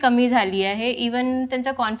डिपेंडन्सी कमी झाली आहे. इवन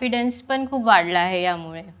त्यांचा कॉन्फिडन्स पण खूप वाढला आहे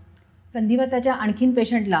यामुळे. संधिवाताच्या आणखीन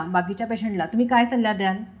पेशंटला, बाकीच्या पेशंटला तुम्ही काय सल्ला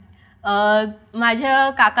द्याल? माझ्या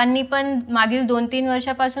काकांनी पण मागील 2-3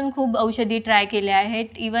 वर्षापासून खूप औषधी ट्राय केल्या आहेत,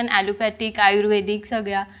 इवन ॲलोपॅथिक, आयुर्वेदिक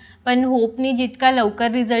सगळ्या. पण होपनी जितका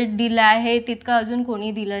लवकर रिझल्ट दिला आहे तितका अजून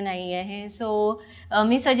कोणी दिलं नाही आहे. सो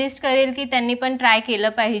मी सजेस्ट करेल की त्यांनी पण ट्राय केलं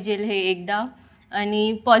पाहिजे हे एकदा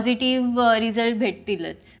आणि पॉझिटिव्ह रिझल्ट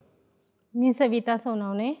भेटतीलच. मी सविता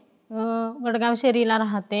सोनवणे, वडगाव शेरीला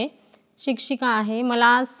राहते, शिक्षिका आहे.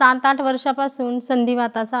 मला 7-8 वर्षापासून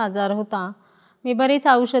संधिवाताचा आजार होता. मी बरीच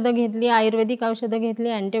औषधं घेतली, आयुर्वेदिक औषधं घेतली,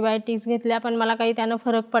 अँटीबायोटिक्स घेतल्या, पण मला काही त्यानं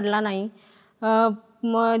फरक पडला नाही.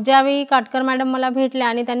 ज्यावेळी काटकर मॅडम मला भेटल्या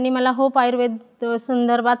आणि त्यांनी मला होप आयुर्वेद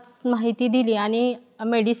संदर्भात माहिती दिली आणि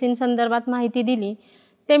मेडिसिन संदर्भात माहिती दिली,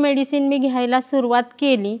 ते मेडिसिन मी घ्यायला सुरुवात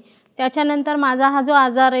केली. त्याच्यानंतर माझा हा जो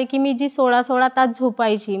आजार आहे की मी जी 16-16 तास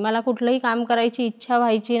झोपायची, मला कुठलंही काम करायची इच्छा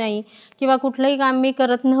व्हायची नाही किंवा कुठलंही काम मी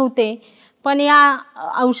करत नव्हते, पण या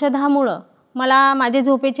औषधामुळं मला माझे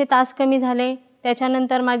झोपेचे तास कमी झाले.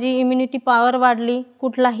 त्याच्यानंतर माझी इम्युनिटी पॉवर वाढली,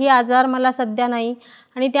 कुठलाही आजार मला सध्या नाही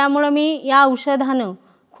आणि त्यामुळं मी या औषधानं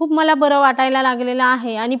खूप मला बरं वाटायला लागलेलं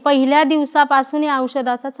आहे आणि पहिल्या दिवसापासून या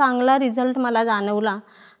औषधाचा चांगला रिझल्ट मला जाणवला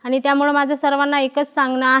आणि त्यामुळं माझं सर्वांना एकच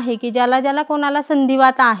सांगणं आहे की ज्याला ज्याला कोणाला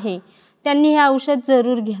संधिवात आहे त्यांनी हे औषध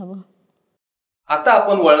जरूर घ्यावं. आता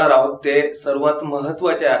आपण वळणार आहोत ते सर्वात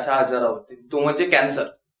महत्वाच्या अशा आजारावरती, तो म्हणजे कॅन्सर.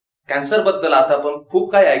 कॅन्सर बद्दल आता आपण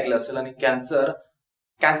खूप काही ऐकलं असेल आणि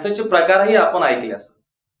कॅन्सरचे प्रकारही आपण ऐकले असेल,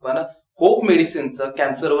 पण होप मेडिसिनचं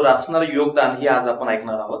कॅन्सरवर असणारं योगदान हे आज आपण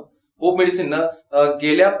ऐकणार आहोत. होप मेडिसिननं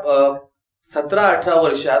गेल्या 17-18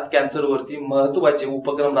 वर्षात कॅन्सरवरती महत्वाचे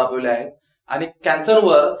उपक्रम राबवले आहेत आणि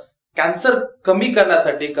कॅन्सर कमी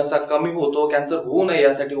करण्यासाठी, कसा कमी होतो, कॅन्सर होऊ नये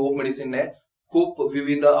यासाठी होप मेडिसिनने खूप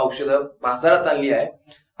विविध औषधं बाजारात आणली आहे.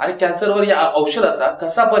 आणि कॅन्सरवर या औषधाचा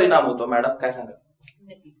कसा परिणाम होतो, मॅडम काय सांगा?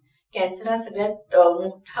 कॅन्सर हा सगळ्यात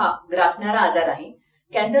मोठा ग्रासणारा आजार आहे.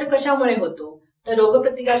 कॅन्सर कशामुळे होतो? तर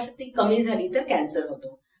रोगप्रतिकारशक्ती कमी झाली तर कॅन्सर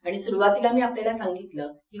होतो. आणि सुरुवातीला मी आपल्याला सांगितलं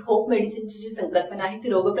की होप मेडिसिनची जी संकल्पना आहे ती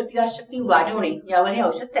रोगप्रतिकारशक्ती वाढवणे यावर हे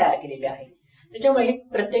औषध तयार केलेले आहे. त्याच्यामुळे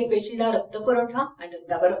प्रत्येक पेशीला रक्तपुरवठा आणि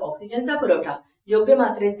रक्तावर ऑक्सिजनचा पुरवठा योग्य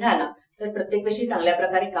मात्रेत झाला तर प्रत्येक पेशी चांगल्या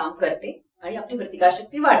प्रकारे काम करते आणि आपली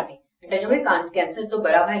प्रतिकारशक्ती वाढते आणि त्याच्यामुळे कॅन्सर जो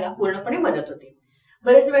बरा व्हायला पूर्णपणे मदत होते.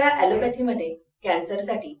 बरेच वेळा ॲलोपॅथीमध्ये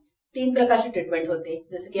कॅन्सरसाठी 3 प्रकारची ट्रीटमेंट होते,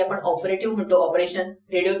 जसं की आपण ऑपरेटिव्ह म्हणतो, ऑपरेशन,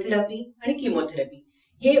 रेडिओथेरपी आणि किमोथेरपी.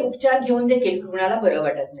 हे उपचार घेऊन देखील रुग्णाला बरं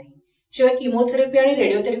वाटत नाही. शिवाय किमोथेरपी आणि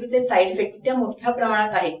रेडिओथेरपीचे साईड इफेक्ट इतक्या मोठ्या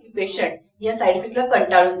प्रमाणात आहेत की पेशंट या साईड इफेक्टला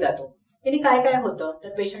कंटाळून जातो. त्यांनी काय काय होतं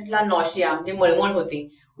तर पेशंटला नॉशिया म्हणजे मळमळ होते,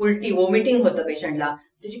 उलटी, वॉमिटिंग होतं पेशंटला,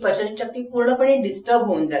 त्याची पचनशक्ती पूर्णपणे डिस्टर्ब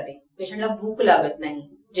होऊन जाते, पेशंटला भूक लागत नाही,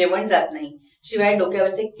 जेवण जात नाही, शिवाय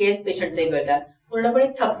डोक्यावरचे केस पेशंटचे गळतात, पूर्णपणे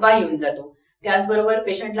थकवा येऊन जातो. त्याचबरोबर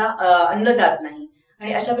पेशंटला अन्न जात नाही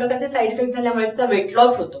आणि अशा प्रकारचे साईड इफेक्ट झाल्यामुळे त्याचा वेट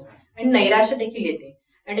लॉस होतो आणि नैराश्य देखील येते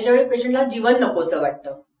आणि त्याच्यामुळे पेशंटला जीवन नकोसं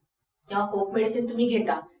वाटतं. जेव्हा होप मेडिसिन तुम्ही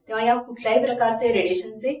घेता तेव्हा या कुठल्याही प्रकारचे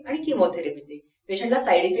रेडिएशनचे आणि किमोथेरपीचे पेशंटला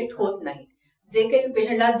साईड इफेक्ट होत नाही. जे काही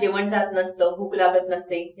पेशंटला जेवण जात नसतं, भूक लागत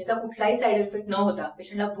नसते, याचा कुठलाही साईड इफेक्ट न होता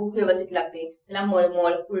पेशंटला भूक व्यवस्थित लागते, त्याला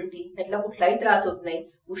मळमळ, उलटी यातला कुठलाही त्रास होत नाही,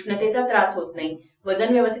 उष्णतेचा त्रास होत नाही,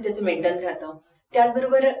 वजन व्यवस्थित त्याचं मेंटेन राहतं.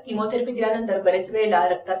 त्याचबरोबर किमोथेरपी दिल्यानंतर बरेच वेळेला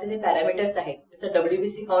रक्ताचे जे पॅरामीटर्स आहेत त्याचं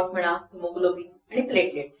WBC काउंट म्हणा, हिमोग्लोबिन आणि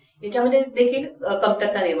प्लेटलेट याच्यामध्ये देखील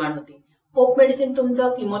कमतरता निर्माण होते. होप मेडिसिन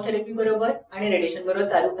तुमचं किमोथेरपी बरोबर आणि रेडिएशन बरोबर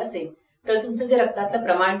चालू असेल तर तुमचं जे रक्तातलं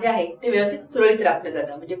प्रमाण जे आहे ते व्यवस्थित सुरळीत राखलं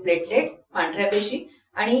जातं. म्हणजे प्लेटलेट्स, पांढऱ्या पेशी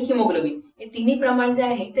आणि हिमोग्लोबिन हे तिन्ही प्रमाण जे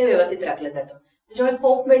आहे ते व्यवस्थित राखलं जातं. त्याच्यामुळे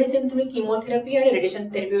होप मेडिसिन तुम्ही किमोथेरपी आणि रेडिएशन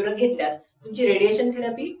थेरपीवर घेतल्यास तुमची रेडिएशन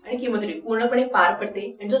थेरपी आणि किमोथेरपी पूर्णपणे पार पडते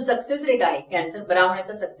आणि जो सक्सेस रेट आहे, कॅन्सर बरा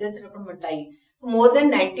होण्याचा सक्सेस रेट आपण म्हणता येईल, मोर दॅन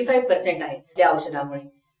 95% आहे त्या औषधामुळे.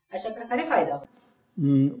 अशा प्रकारे फायदा होतो.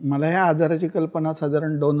 मला ह्या आजाराची कल्पना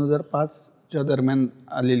साधारण 2005च्या दरम्यान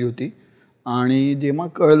आलेली होती आणि जेव्हा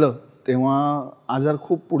कळलं तेव्हा आजार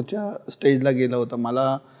खूप पुढच्या स्टेजला गेला होता.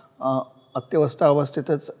 मला अत्यवस्था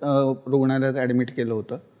अवस्थेतच रुग्णालयात ॲडमिट केलं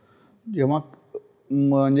होतं. जेव्हा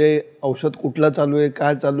म्हणजे औषध कुठलं चालू आहे,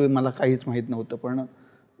 काय चालू आहे मला काहीच माहीत नव्हतं. पण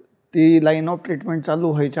ती लाईन ऑफ ट्रीटमेंट चालू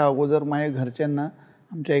व्हायच्या अगोदर माझ्या घरच्यांना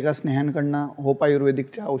आमच्या एका स्नेहांकडनं होप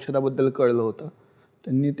आयुर्वेदिकच्या औषधाबद्दल कळलं होतं.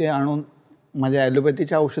 त्यांनी ते आणून माझ्या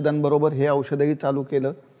ॲलोपॅथीच्या औषधांबरोबर हे औषधही चालू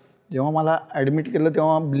केलं. जेव्हा मला ॲडमिट केलं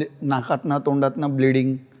तेव्हा नाकातनं तोंडातनं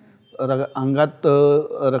ब्लिडिंग, अंगात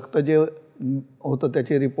रक्त जे होतं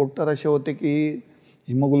त्याचे रिपोर्ट तर असे होते की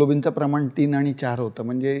हिमोग्लोबिनचं प्रमाण 3 आणि 4 होतं.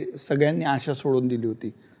 म्हणजे सगळ्यांनी आशा सोडून दिली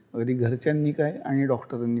होती, अगदी घरच्यांनी काय आणि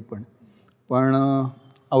डॉक्टरांनी पण. पण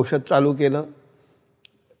औषध चालू केलं.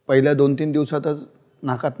 पहिल्या 2-3 दिवसातच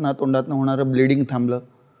नाकातनं तोंडातनं होणारं ब्लिडिंग थांबलं.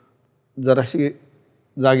 जराशी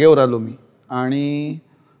जागेवर आलो मी आणि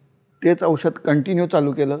तेच औषध कंटिन्यू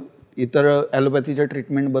चालू केलं इतर ॲलोपॅथीच्या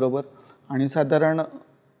ट्रीटमेंटबरोबर आणि साधारण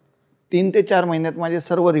 3 ते 4 महिन्यात माझे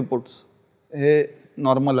सर्व रिपोर्ट्स हे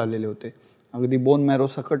नॉर्मल आलेले होते. अगदी बोन मॅरो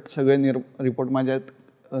सकट सगळे रिपोर्ट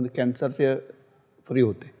माझ्यात कॅन्सरचे फ्री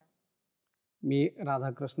होते. मी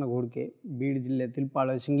राधाकृष्ण घोडके, बीड जिल्ह्यातील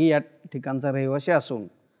पाळशिंगी या ठिकाणचा रहिवासी असून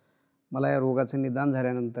मला या रोगाचं निदान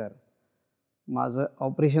झाल्यानंतर माझं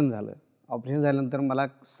ऑपरेशन झालं. ऑपरेशन झाल्यानंतर मला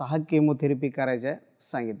 6 केमोथेरपी करायच्या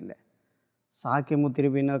सांगितल्या. 6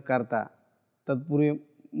 केमोथेरपी न करता तत्पूर्वी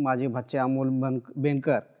माझे भाचे अमोल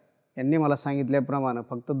बेनकर यांनी मला सांगितल्याप्रमाणे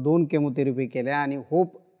फक्त 2 केमोथेरपी केल्या आणि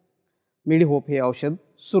होप हे औषध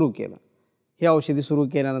सुरू केलं. हे औषधी सुरू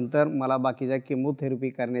केल्यानंतर मला बाकीच्या केमोथेरपी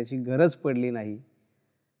करण्याची गरज पडली नाही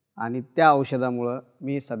आणि त्या औषधामुळं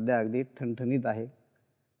मी सध्या अगदी ठणठणीत आहे.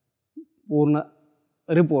 पूर्ण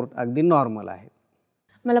रिपोर्ट अगदी नॉर्मल आहे.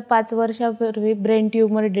 मला 5 वर्षापूर्वी ब्रेन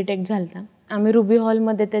ट्यूमर डिटेक्ट झाला होता. आम्ही रुबी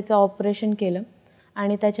हॉलमध्ये त्याचं ऑपरेशन केलं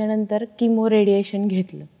आणि त्याच्यानंतर किमो रेडिएशन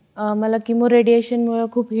घेतलं. मला किमो रेडिएशनमुळे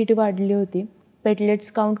खूप हीट वाढली होती,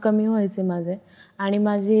 प्लेटलेट्स काउंट कमी व्हायचे माझे आणि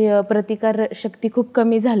माझी प्रतिकारशक्ती खूप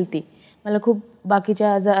कमी झाली होती. मला खूप बाकीचे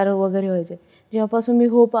आजार वगैरे व्हायचे. जेव्हापासून मी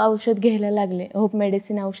होप औषध घ्यायला लागले, होप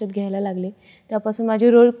मेडिसिन औषध घ्यायला लागले, तेव्हापासून माझी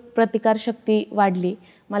रोग प्रतिकारशक्ती वाढली.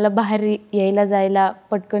 मला बाहेर यायला जायला,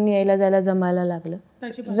 पटकन यायला जायला जमायला लागलं.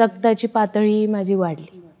 रक्ताची पातळी माझी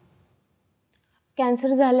वाढली. कॅन्सर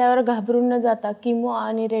झाल्यावर घाबरून न जाता किमो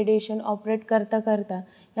आणि रेडिएशन ऑपरेट करता करता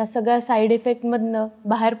या सगळ्या साईड इफेक्टमधनं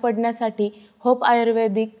बाहेर पडण्यासाठी होप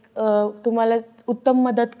आयुर्वेदिक तुम्हाला उत्तम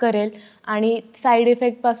मदत करेल आणि साईड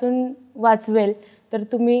इफेक्टपासून वाचवेल. तर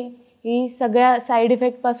तुम्ही ही सगळ्या साईड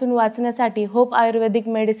इफेक्टपासून वाचण्यासाठी होप आयुर्वेदिक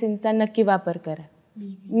मेडिसिनचा नक्की वापर करा.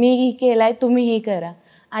 मीही केला आहे, तुम्हीही करा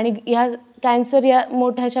आणि ह्या कॅन्सर या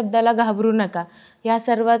मोठ्या शब्दाला घाबरू नका. या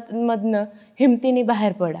सर्वांमधनं हिमतीने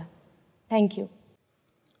बाहेर पडा. थँक्यू.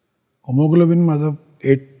 होमोग्लोबिन माझं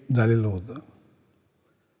 8 झालेलं होतं,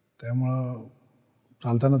 त्यामुळं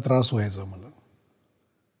चालताना त्रास व्हायचा मला.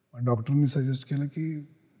 डॉक्टरांनी सजेस्ट केलं की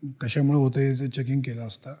कशामुळे होतं याचं चेकिंग केलं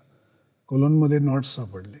असता कोलॉनमध्ये नॉट्स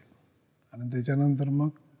सापडले आणि त्याच्यानंतर मग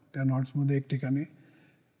त्या नॉट्समध्ये एक ठिकाणी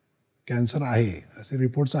कॅन्सर आहे असे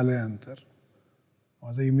रिपोर्ट्स आल्यानंतर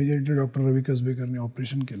माझं इमिजिएटली डॉक्टर रवी कसबेकरने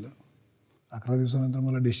ऑपरेशन केलं. 11 दिवसानंतर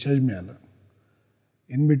मला डिस्चार्ज मिळालं.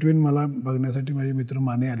 इन बिटवीन मला बघण्यासाठी माझे मित्र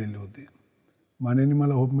माने आलेले होते. मानेने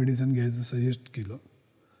मला होप मेडिसिन घ्यायचं सजेस्ट केलं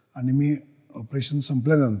आणि मी ऑपरेशन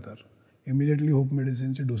संपल्यानंतर इमिजिएटली होप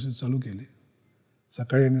मेडिसिनचे डोसेस चालू केले.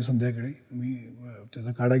 सकाळी आणि संध्याकाळी मी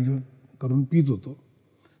त्याचा काढा करून पित होतो.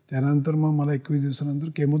 त्यानंतर मग मला 21 दिवसानंतर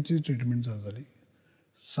केमोची ट्रीटमेंट चालू झाली.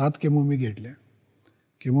 7 केमो मी घेतल्या.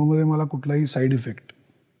 केमोमध्ये मला कुठलाही साईड इफेक्ट,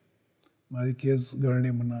 माझे केस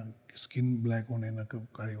गळणे म्हणा, स्किन ब्लॅक होणे, नख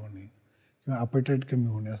काळी होणे किंवा अपेटाईट कमी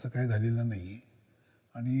होणे असं काही झालेलं नाही आहे.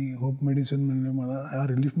 आणि होप मेडिसिन म्हणजे मला हा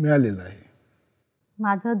रिलीफ मिळालेला आहे.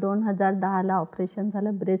 माझं 2010ला ऑपरेशन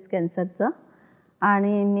झालं ब्रेस्ट कॅन्सरचं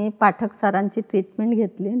आणि मी पाठक सरांची ट्रीटमेंट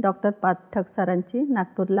घेतली, डॉक्टर पाठक सरांची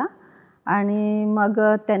नागपूरला. आणि मग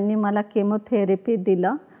त्यांनी मला केमोथेरपी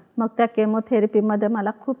दिलं. मग त्या केमोथेरपीमध्ये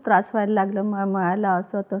मला खूप त्रास व्हायला लागलं, मळमळालं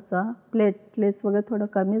असं तसं, प्लेटलेट्स वगैरे थोडं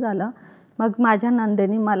कमी झालं. मग माझ्या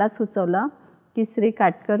नंदेनी मला सुचवलं की श्री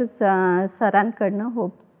काटकर सरांकडनं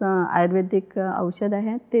होप आयुर्वेदिक औषध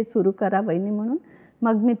आहे ते सुरू करा वहिनी म्हणून.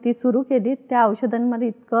 मग मी ती सुरू केली. त्या औषधांमध्ये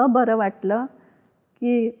इतकं बरं वाटलं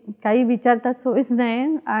की काही विचारता सोयच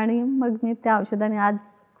नाही. आणि मग मी त्या औषधाने आज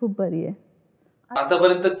खूप बरी आहे.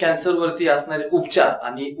 आतापर्यंत कॅन्सरवरती असणारे उपचार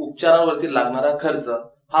आणि उपचारांवरती लागणारा खर्च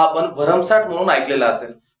हा आपण भरमसाठ म्हणून ऐकलेला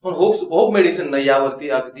असेल, पण होप मेडिसिन यावरती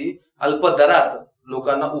अगदी अल्प दरात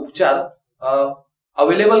लोकांना उपचार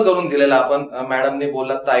अवेलेबल करून दिलेला आपण मॅडमने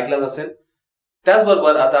बोललात तर ऐकलाच असेल.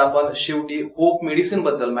 त्याचबरोबर आता आपण शेवटी होप मेडिसिन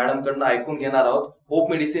बद्दल मॅडम कडनं ऐकून घेणार आहोत. होप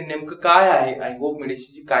मेडिसिन नेमकं काय आहे आणि होप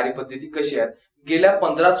मेडिसिनची कार्यपद्धती कशी आहे. गेल्या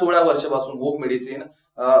 15-16 वर्षापासून होप मेडिसिन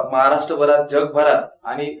महाराष्ट्रभरात, जगभरात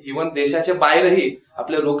आणि इव्हन देशाच्या बाहेरही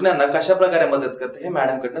आपल्या रुग्णांना कशा प्रकारे मदत करते हे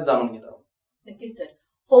मॅडम कडनं जाणून घेणार आहोत. नक्कीच सर.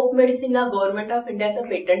 होप मेडिसिनला गव्हर्नमेंट ऑफ इंडियाचं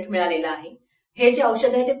पेटंट मिळालेलं आहे. हे जे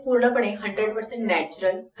औषध आहे ते पूर्णपणे 100%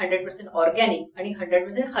 नॅचरल, 100% ऑर्गॅनिक आणि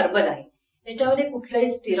 100% हर्बल आहे. याच्यामध्ये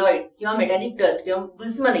कुठलाही स्टेरॉइड किंवा मेटॅलिक डस्ट किंवा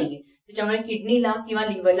भस्म नाहीये. त्याच्यामुळे किडनीला किंवा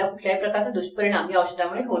लिव्हरला कुठल्याही प्रकारचा दुष्परिणाम या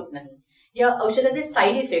औषधामुळे होत नाही. या औषधाचे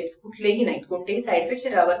साईड इफेक्ट्स कुठलेही नाहीत, कोणतेही साईड इफेक्ट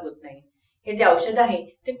शरीरावर होत नाही. हे जे औषध आहे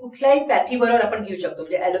ते कुठल्याही पॅथी बरोबर आपण घेऊ शकतो,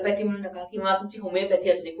 म्हणजे ॲलोपॅथी म्हणू नका किंवा तुमची होमिओपॅथी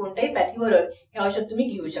असू दे, कोणत्याही पॅथी बरोबर हे औषध तुम्ही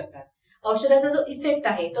घेऊ शकता. औषधाचा जो इफेक्ट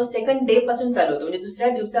आहे तो सेकंड डे पासून चालू होतो, म्हणजे दुसऱ्या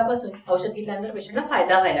दिवसापासून औषध घेतल्यानंतर पेशंटला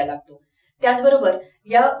फायदा व्हायला लागतो. त्याचबरोबर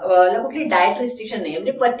याला कुठली डाएट रिस्ट्रिक्शन नाही,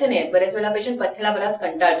 म्हणजे पथ्य नाही. बऱ्याच वेळेला पेशंट पथ्याला बराच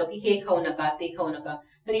कंटाळतो की हे खाऊ नका ते खाऊ नका,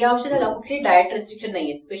 तर या औषधाला कुठली डाएट रिस्ट्रिक्शन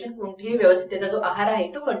नाहीये. पेशंट कोणतीही व्यवस्थित त्याचा जो आहार आहे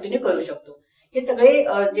तो कंटिन्यू करू शकतो. हे सगळे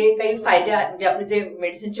जे काही फायदे म्हणजे आपले जे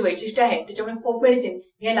मेडिसिनची वैशिष्ट्य आहेत त्याच्यामुळे होप मेडिसिन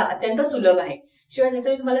घ्यायला अत्यंत सुलभ आहे. शिवाय जसं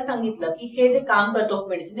मी तुम्हाला सांगितलं की हे जे काम करतं होप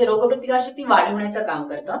मेडिसिन ते रोगप्रतिकार शक्ती वाढवण्याचं काम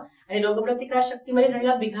करतं आणि रोगप्रतिकार शक्तीमध्ये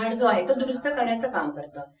झालेला बिघाड जो आहे तो दुरुस्त करण्याचं काम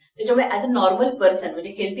करतं. त्याच्यामुळे ऍज अ नॉर्मल पर्सन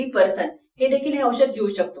म्हणजे हेल्दी पर्सन हे देखील हे औषध घेऊ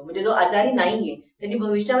शकतो. म्हणजे जो आजारी नाहीये त्यांनी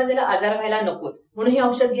भविष्यामध्ये त्याला आजार व्हायला नकोत म्हणून हे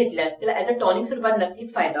औषध घेतल्यास त्याला ऍज अ टॉनिक स्वरूपात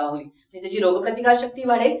नक्कीच फायदा होईल, म्हणजे त्याची रोगप्रतिकार शक्ती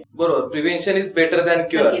वाढेल. बरोबर, prevention is better than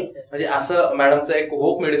cure. म्हणजे असं मॅडमचा एक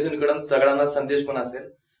होप मेडिसिन कडून सगळ्यांना संदेश पण असेल.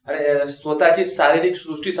 आणि स्वतःची शारीरिक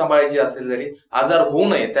सृष्टी सांभाळायची असेल जरी आजार होऊ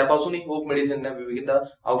नये त्यापासूनही होप मेडिसिनने विविध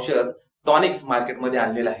औषध टॉनिक्स मार्केटमध्ये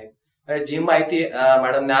आणलेलं आहे. जी माहिती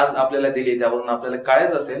मॅडमने आज आपल्याला दिली त्यावरून आपल्याला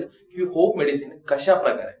कळायचं असेल की होप मेडिसिन कशा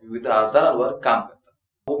प्रकारे विविध आजारांवर काम करतात.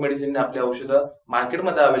 होप मेडिसिनने आपली औषधं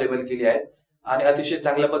मार्केटमध्ये अवेलेबल केली आहेत आणि अतिशय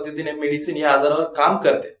चांगल्या पद्धतीने मेडिसिन या आजारावर काम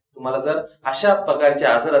करते. तुम्हाला जर अशा प्रकारचे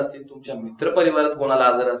आजार असतील, तुमच्या मित्रपरिवारात कोणाला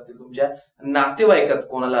आजार असतील, तुमच्या नातेवाईकात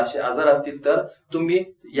कोणाला असे आजार असतील तर तुम्ही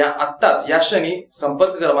आत्ताच या क्षणी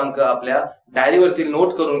संपर्क क्रमांक आपल्या डायरीवरती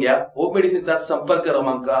नोट करून घ्या. होप मेडिसिनचा संपर्क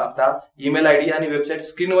क्रमांक आता ईमेल आयडी आणि वेबसाईट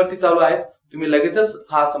स्क्रीनवरती चालू आहेत. तुम्ही लगेचच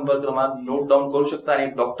हा संपर्क क्रमांक नोट डाऊन करू शकता आणि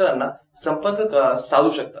डॉक्टरांना संपर्क साधू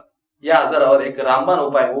शकता. या आजारावर एक रामबाण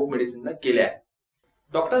उपाय होप मेडिसिनने केले आहे.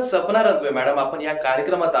 डॉक्टर सपना रणवे मॅडम, आपण या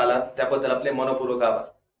कार्यक्रमात आलात त्याबद्दल आपले मनपूर्वक आभार.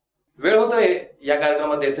 वेळ होतोय या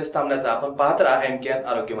कार्यक्रमात येथेच थांबण्याचा. आपण पाहत राहा MKN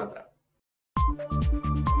आरोग्य मंत्रा.